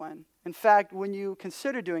anyone. In fact, when you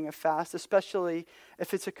consider doing a fast, especially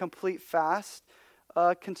if it's a complete fast,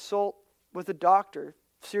 consult with a doctor,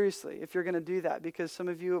 seriously, if you're going to do that, because some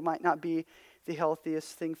of you, it might not be the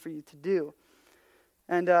healthiest thing for you to do.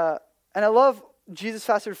 And I love Jesus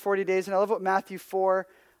fasted for 40 days, and I love what Matthew 4,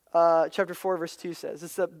 chapter 4, verse 2 says.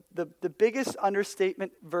 It's the biggest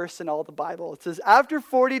understatement verse in all the Bible. It says, after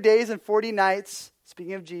 40 days and 40 nights,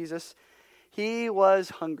 speaking of Jesus, he was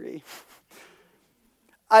hungry.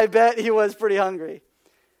 I bet he was pretty hungry.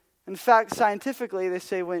 In fact, scientifically, they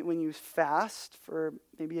say when you fast for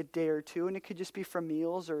maybe a day or two, and it could just be from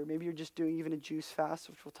meals, or maybe you're just doing even a juice fast,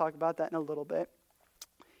 which we'll talk about that in a little bit.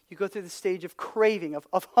 You go through the stage of craving,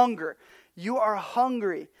 of hunger. You are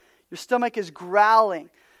hungry. Your stomach is growling.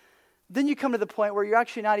 Then you come to the point where you're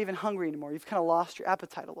actually not even hungry anymore. You've kind of lost your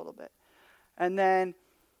appetite a little bit. And then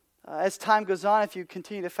as time goes on, if you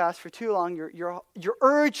continue to fast for too long, your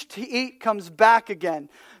urge to eat comes back again.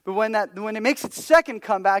 But when it makes its second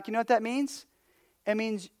comeback, you know what that means? It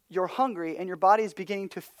means you're hungry and your body is beginning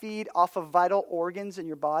to feed off of vital organs in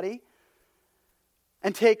your body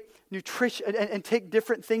and take nutrition and take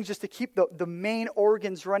different things just to keep the main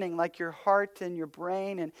organs running, like your heart and your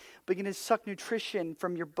brain, and begin to suck nutrition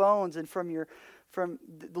from your bones and from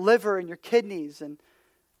the liver and your kidneys and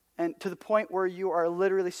to the point where you are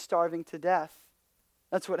literally starving to death.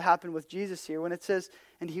 That's what happened with Jesus here. When it says,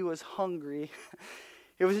 and he was hungry,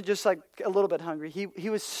 it wasn't just like a little bit hungry. He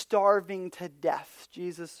was starving to death.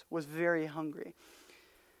 Jesus was very hungry.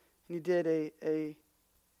 And he did a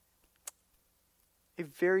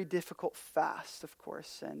very difficult fast, of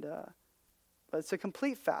course. But it's a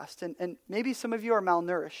complete fast. And maybe some of you are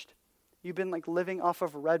malnourished. You've been like living off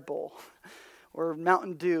of Red Bull or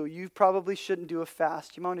Mountain Dew. You probably shouldn't do a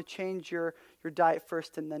fast. You might want to change your diet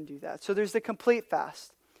first and then do that. So there's the complete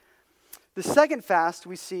fast. The second fast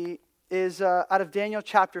we see is out of Daniel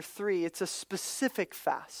chapter 3. It's a specific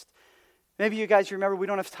fast. Maybe you guys remember, we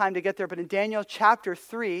don't have time to get there, but in Daniel chapter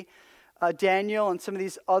 3, Daniel and some of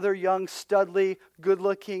these other young, studly,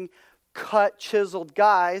 good-looking, cut, chiseled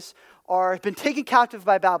guys have been taken captive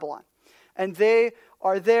by Babylon. And they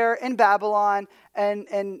are there in Babylon,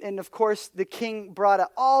 and of course, the king brought out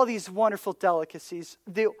all these wonderful delicacies,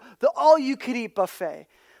 the all-you-could-eat buffet.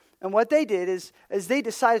 And what they did is they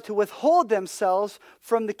decided to withhold themselves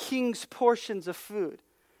from the king's portions of food.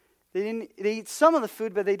 They eat some of the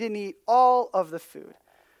food, but they didn't eat all of the food.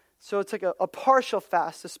 So it's like a partial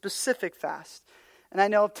fast, a specific fast. And I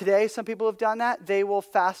know today some people have done that. They will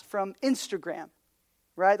fast from Instagram,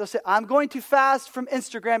 right? They'll say, I'm going to fast from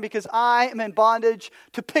Instagram because I am in bondage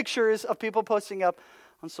to pictures of people posting up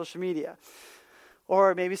on social media.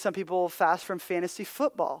 Or maybe some people fast from fantasy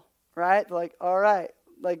football, right? Like, all right,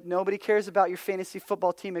 like nobody cares about your fantasy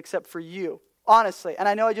football team except for you. Honestly, and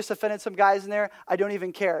I know I just offended some guys in there. I don't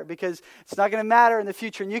even care because it's not going to matter in the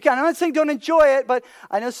future. And I'm not saying don't enjoy it, but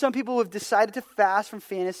I know some people who have decided to fast from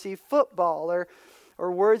fantasy football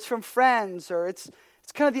or words from friends, or it's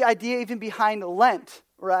kind of the idea even behind Lent,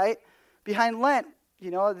 right? Behind Lent,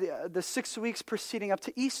 the 6 weeks preceding up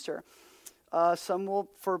to Easter. Some will,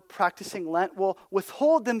 for practicing Lent, will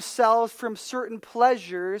withhold themselves from certain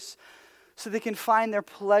pleasures so they can find their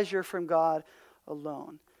pleasure from God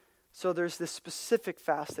alone. So there's this specific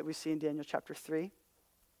fast that we see in Daniel chapter 3.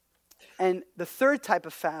 And the third type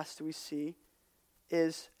of fast we see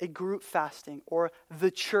is a group fasting or the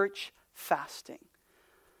church fasting.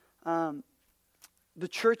 The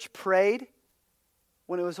church prayed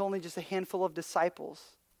when it was only just a handful of disciples,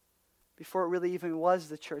 before it really even was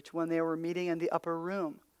the church, when they were meeting in the upper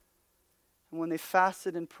room. And when they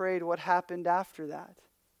fasted and prayed, what happened after that?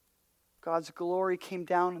 God's glory came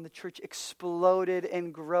down and the church exploded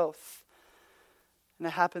in growth. And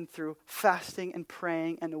it happened through fasting and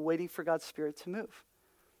praying and waiting for God's Spirit to move.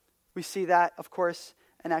 We see that, of course,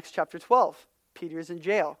 in Acts chapter 12. Peter's in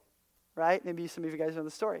jail, right? Maybe some of you guys know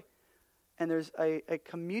the story. And there's a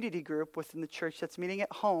community group within the church that's meeting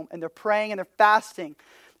at home, and they're praying and they're fasting,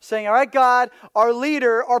 saying, all right, God, our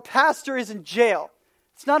leader, our pastor is in jail.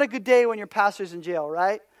 It's not a good day when your pastor's in jail,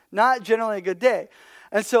 right? Not generally a good day.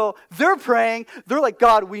 And so they're praying. They're like,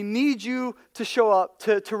 God, we need you to show up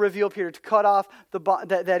to reveal Peter, to cut off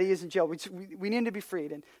that he is in jail. We need him to be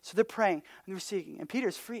freed. And so they're praying and they're seeking. And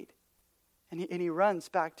Peter's freed. And he runs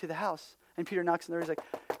back to the house. And Peter knocks on the door. He's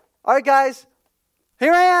like, all right, guys,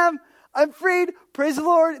 here I am. I'm freed. Praise the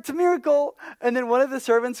Lord. It's a miracle. And then one of the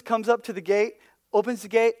servants comes up to the gate, opens the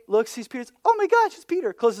gate, looks, sees Peter. Oh my gosh, it's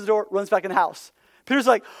Peter. Closes the door, runs back in the house. Peter's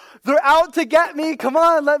like, they're out to get me. Come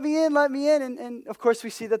on, let me in, let me in. And of course,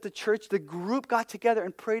 we see that the church, the group got together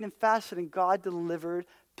and prayed and fasted, and God delivered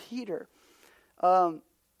Peter.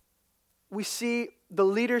 We see the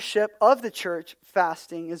leadership of the church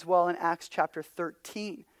fasting as well in Acts chapter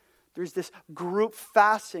 13. There's this group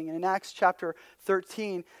fasting. And in Acts chapter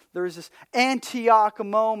 13, there's this Antioch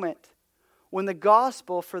moment when the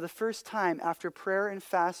gospel, for the first time after prayer and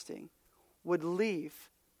fasting, would leave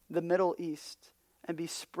the Middle East and be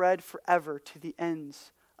spread forever to the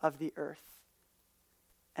ends of the earth.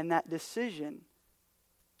 And that decision,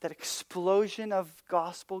 that explosion of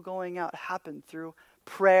gospel going out, happened through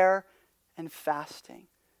prayer and fasting.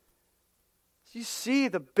 So you see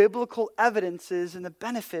the biblical evidences and the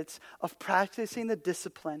benefits of practicing the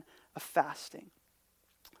discipline of fasting.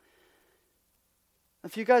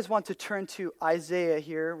 If you guys want to turn to Isaiah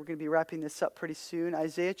here, we're going to be wrapping this up pretty soon.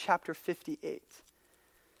 Isaiah chapter 58.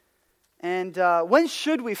 And when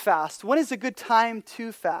should we fast? When is a good time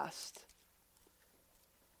to fast?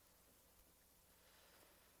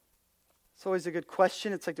 It's always a good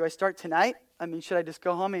question. It's like, do I start tonight? I mean, should I just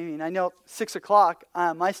go home? I mean, I know 6 o'clock,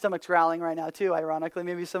 my stomach's growling right now too, ironically.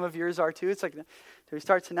 Maybe some of yours are too. It's like, do we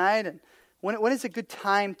start tonight? And when is a good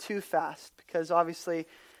time to fast? Because obviously we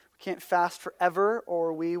can't fast forever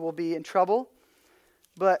or we will be in trouble.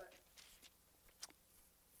 But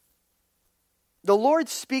the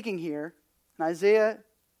Lord's speaking here in Isaiah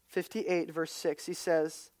 58, verse 6. He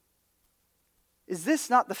says, is this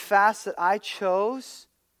not the fast that I chose?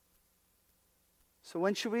 So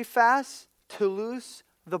when should we fast? To loose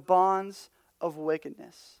the bonds of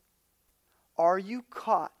wickedness. Are you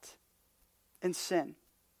caught in sin?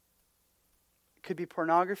 It could be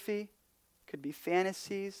pornography. It could be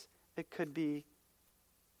fantasies. It could be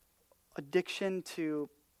addiction to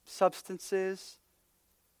substances.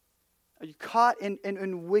 Are you caught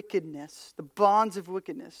in wickedness, the bonds of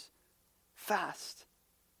wickedness? Fast,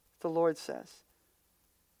 the Lord says,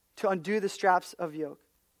 to undo the straps of yoke.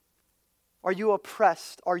 Are you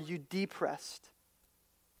oppressed? Are you depressed?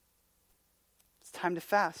 It's time to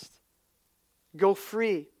fast. Go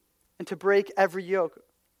free and to break every yoke.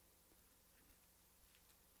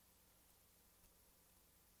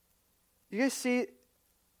 You guys see,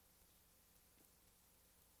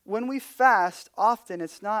 when we fast, often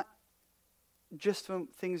it's not just when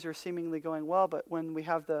things are seemingly going well, but when we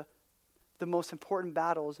have the most important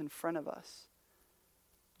battles in front of us.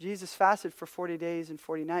 Jesus fasted for 40 days and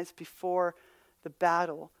 40 nights before the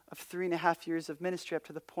battle of 3.5 years of ministry up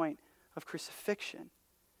to the point of crucifixion.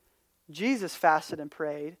 Jesus fasted and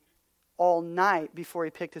prayed all night before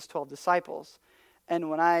he picked his 12 disciples. And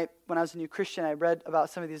when I was a new Christian, I read about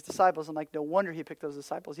some of these disciples. I'm like, no wonder he picked those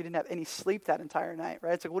disciples. He didn't have any sleep that entire night,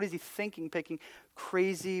 right? It's like, what is he thinking, picking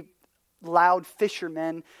crazy, loud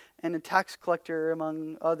fishermen and a tax collector,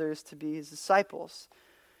 among others, to be his disciples?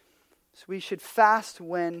 So we should fast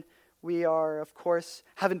when we are, of course,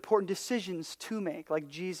 have important decisions to make, like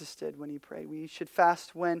Jesus did when he prayed. We should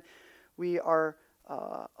fast when we are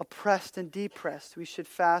oppressed and depressed. We should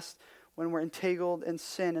fast when we're entangled in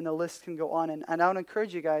sin, and the list can go on. And I would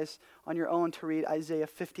encourage you guys on your own to read Isaiah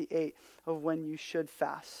 58 of when you should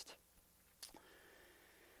fast.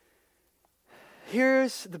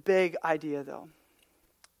 Here's the big idea, though.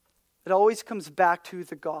 It always comes back to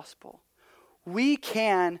the gospel. We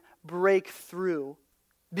can break through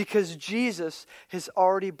because Jesus has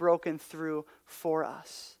already broken through for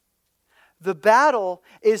us. The battle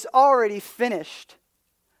is already finished.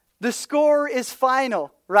 The score is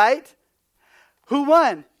final, right? Who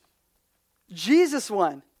won? Jesus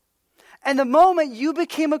won. And the moment you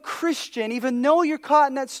became a Christian, even though you're caught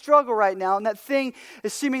in that struggle right now, and that thing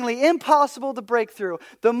is seemingly impossible to break through,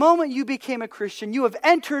 the moment you became a Christian, you have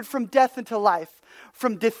entered from death into life,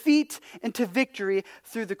 from defeat into victory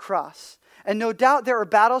through the cross. And no doubt there are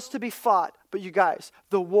battles to be fought, but you guys,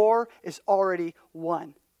 the war is already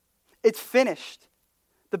won. It's finished.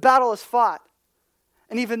 The battle is fought.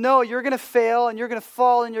 And even though you're going to fail and you're going to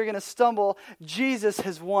fall and you're going to stumble, Jesus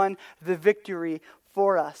has won the victory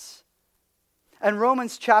for us. And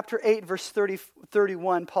Romans chapter 8, verse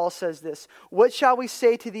 31, Paul says this, "What shall we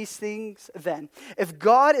say to these things then? If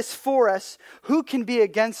God is for us, who can be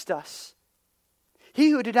against us? He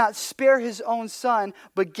who did not spare his own son,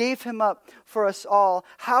 but gave him up for us all,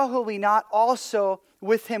 how will he not also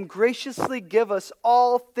with him graciously give us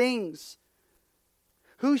all things?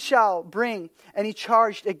 Who shall bring any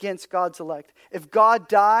charge against God's elect? If God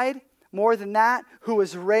died, more than that, who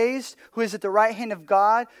was raised, who is at the right hand of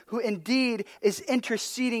God, who indeed is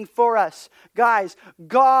interceding for us." Guys,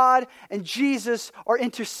 God and Jesus are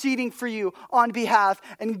interceding for you on behalf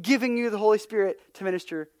and giving you the Holy Spirit to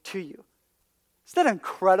minister to you. Isn't that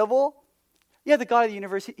incredible? Yeah, the God of the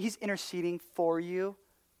universe, he's interceding for you.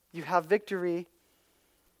 You have victory.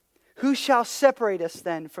 Who shall separate us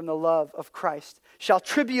then from the love of Christ? Shall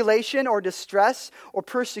tribulation or distress or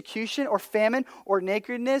persecution or famine or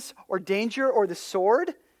nakedness or danger or the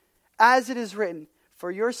sword? As it is written, "For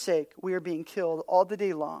your sake we are being killed all the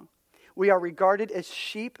day long. We are regarded as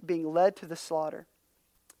sheep being led to the slaughter."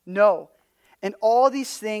 No, in all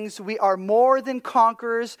these things we are more than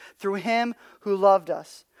conquerors through him who loved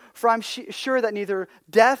us. For I'm sure that neither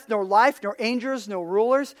death, nor life, nor angels, nor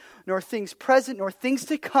rulers, nor things present, nor things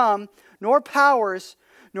to come, nor powers,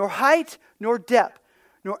 nor height, nor depth,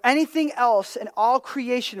 nor anything else in all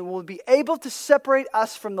creation will be able to separate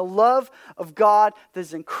us from the love of God that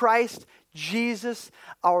is in Christ Jesus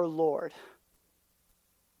our Lord.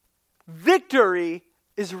 Victory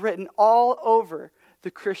is written all over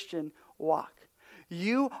the Christian walk.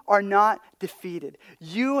 You are not defeated.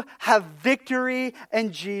 You have victory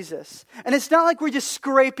in Jesus. And it's not like we're just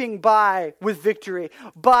scraping by with victory,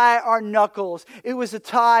 by our knuckles. It was a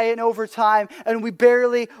tie in overtime and we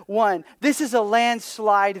barely won. This is a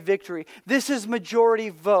landslide victory. This is majority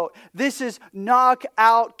vote. This is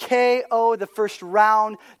knockout KO, the first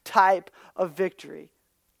round type of victory.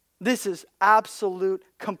 This is absolute,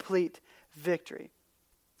 complete victory.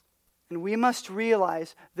 And we must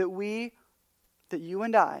realize that you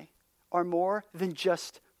and I are more than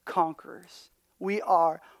just conquerors. We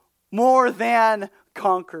are more than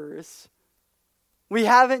conquerors. We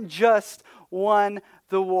haven't just won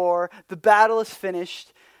the war. The battle is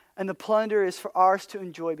finished and the plunder is for ours to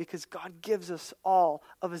enjoy because God gives us all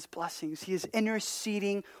of his blessings. He is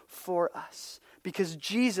interceding for us because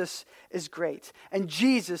Jesus is great and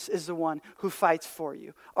Jesus is the one who fights for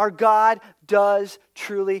you. Our God does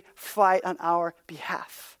truly fight on our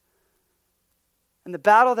behalf. And the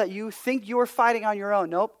battle that you think you are fighting on your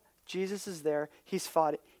own, nope, Jesus is there. He's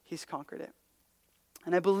fought it. He's conquered it.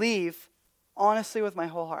 And I believe, honestly with my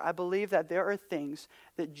whole heart, I believe that there are things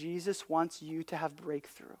that Jesus wants you to have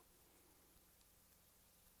breakthrough.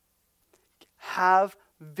 have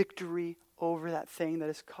victory over that thing that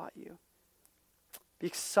has caught you?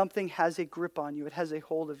 Because something has a grip on you. It has a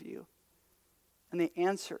hold of you. And the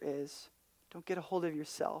answer is, don't get a hold of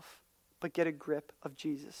yourself, but get a grip of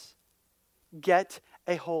Jesus. Get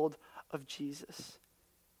a hold of Jesus.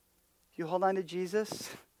 If you hold on to Jesus,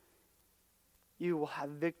 you will have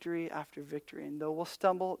victory after victory. And though we'll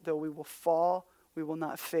stumble, though we will fall, we will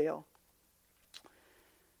not fail.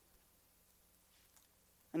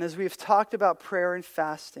 And as we've talked about prayer and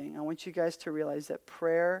fasting, I want you guys to realize that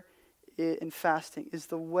prayer and fasting is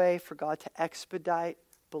the way for God to expedite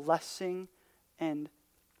blessing and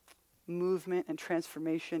movement and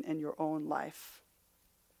transformation in your own life.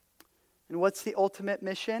 And what's the ultimate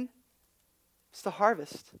mission? It's the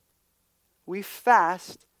harvest. We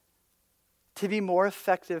fast to be more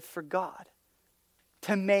effective for God,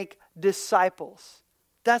 to make disciples.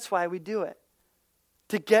 That's why we do it.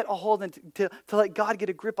 To get a hold and to let God get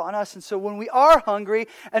a grip on us. And so when we are hungry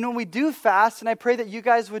and when we do fast, and I pray that you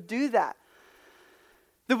guys would do that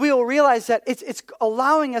we will realize that it's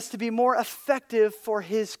allowing us to be more effective for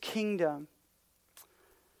His kingdom.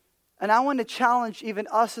 And I want to challenge even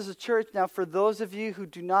us as a church. Now, for those of you who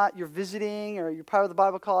do not, you're visiting or you're part of the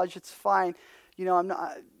Bible college, it's fine. You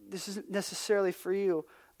know, this isn't necessarily for you,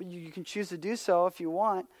 but you can choose to do so if you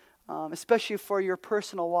want, especially for your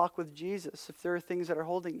personal walk with Jesus, if there are things that are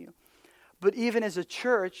holding you. But even as a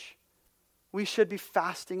church, we should be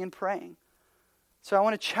fasting and praying. So I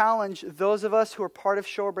want to challenge those of us who are part of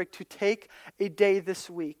Shorebreak to take a day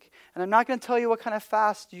this week. And I'm not going to tell you what kind of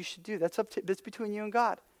fast you should do. That's between you and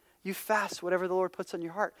God. You fast whatever the Lord puts on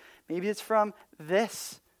your heart. Maybe it's from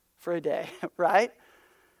this for a day, right?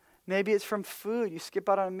 Maybe it's from food. You skip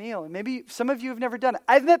out on a meal. And maybe some of you have never done it.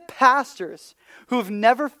 I've met pastors who have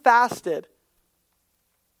never fasted.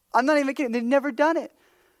 I'm not even kidding. They've never done it.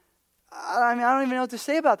 I mean, I don't even know what to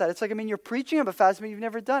say about that. It's like, I mean, you're preaching about fasting, but you've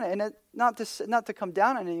never done it. And not to come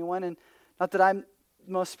down on anyone, and not that I'm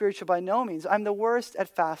most spiritual by no means. I'm the worst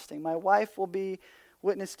at fasting. My wife will be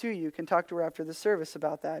witness to you. You can talk to her after the service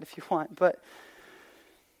about that if you want. But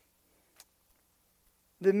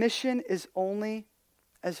the mission is only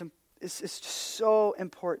it's just so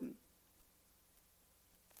important.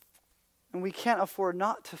 And we can't afford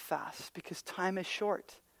not to fast because time is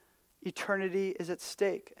short. Eternity is at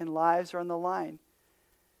stake and lives are on the line.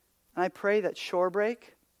 And I pray that Shorebreak,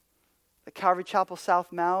 that Calvary Chapel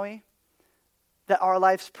South Maui, that our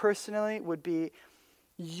lives personally would be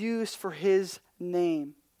used for His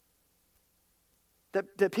name.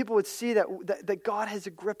 That people would see that God has a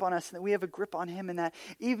grip on us and that we have a grip on Him, and that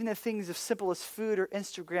even the things as simple as food or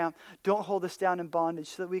Instagram don't hold us down in bondage,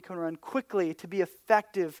 so that we can run quickly to be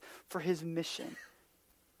effective for His mission.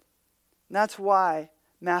 And that's why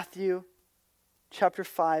Matthew chapter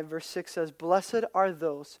 5 verse 6 says, "Blessed are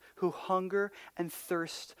those who hunger and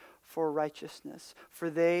thirst for righteousness, for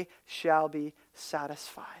they shall be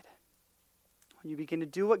satisfied." When you begin to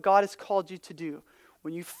do what God has called you to do,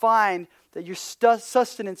 when you find that your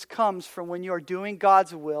sustenance comes from when you are doing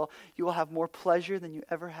God's will, you will have more pleasure than you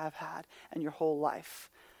ever have had in your whole life.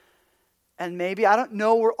 And maybe, I don't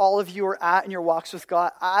know where all of you are at in your walks with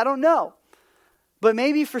God. I don't know. But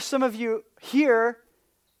maybe for some of you here,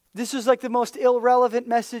 this is like the most irrelevant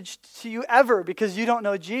message to you ever because you don't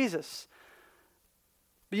know Jesus.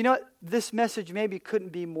 But you know what? This message maybe couldn't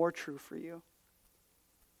be more true for you.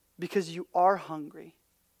 Because you are hungry.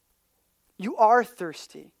 You are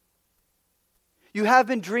thirsty. You have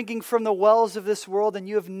been drinking from the wells of this world and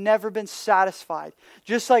you have never been satisfied.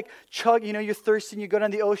 Just like you're thirsty and you go down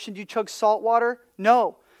the ocean, do you chug salt water?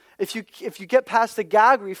 No. If you get past the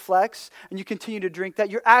gag reflex and you continue to drink that,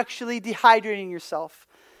 you're actually dehydrating yourself.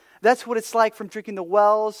 That's what it's like from drinking the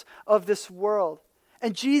wells of this world.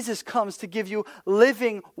 And Jesus comes to give you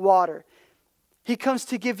living water. He comes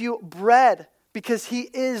to give you bread because He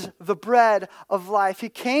is the bread of life. He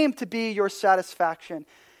came to be your satisfaction.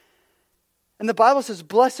 And the Bible says,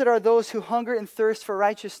 "Blessed are those who hunger and thirst for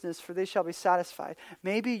righteousness, for they shall be satisfied."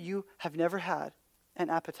 Maybe you have never had an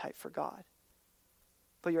appetite for God,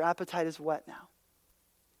 but your appetite is wet now.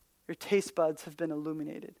 Your taste buds have been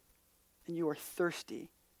illuminated, and you are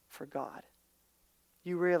thirsty for God.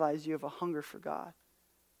 You realize you have a hunger for God.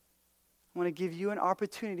 I want to give you an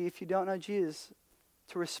opportunity, if you don't know Jesus,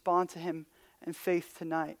 to respond to Him in faith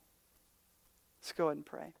tonight. Let's go ahead and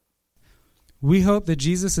pray. We hope that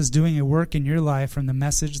Jesus is doing a work in your life from the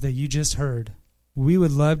message that you just heard. We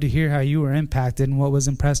would love to hear how you were impacted and what was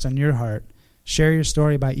impressed on your heart. Share your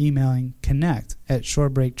story by emailing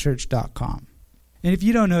connect@shorebreakchurch.com. And if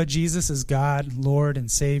you don't know Jesus as God, Lord,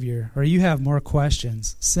 and Savior, or you have more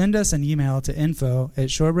questions, send us an email to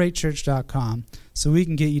info@shorebreakchurch.com so we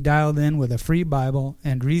can get you dialed in with a free Bible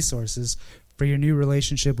and resources for your new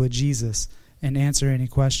relationship with Jesus and answer any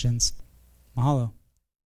questions. Mahalo.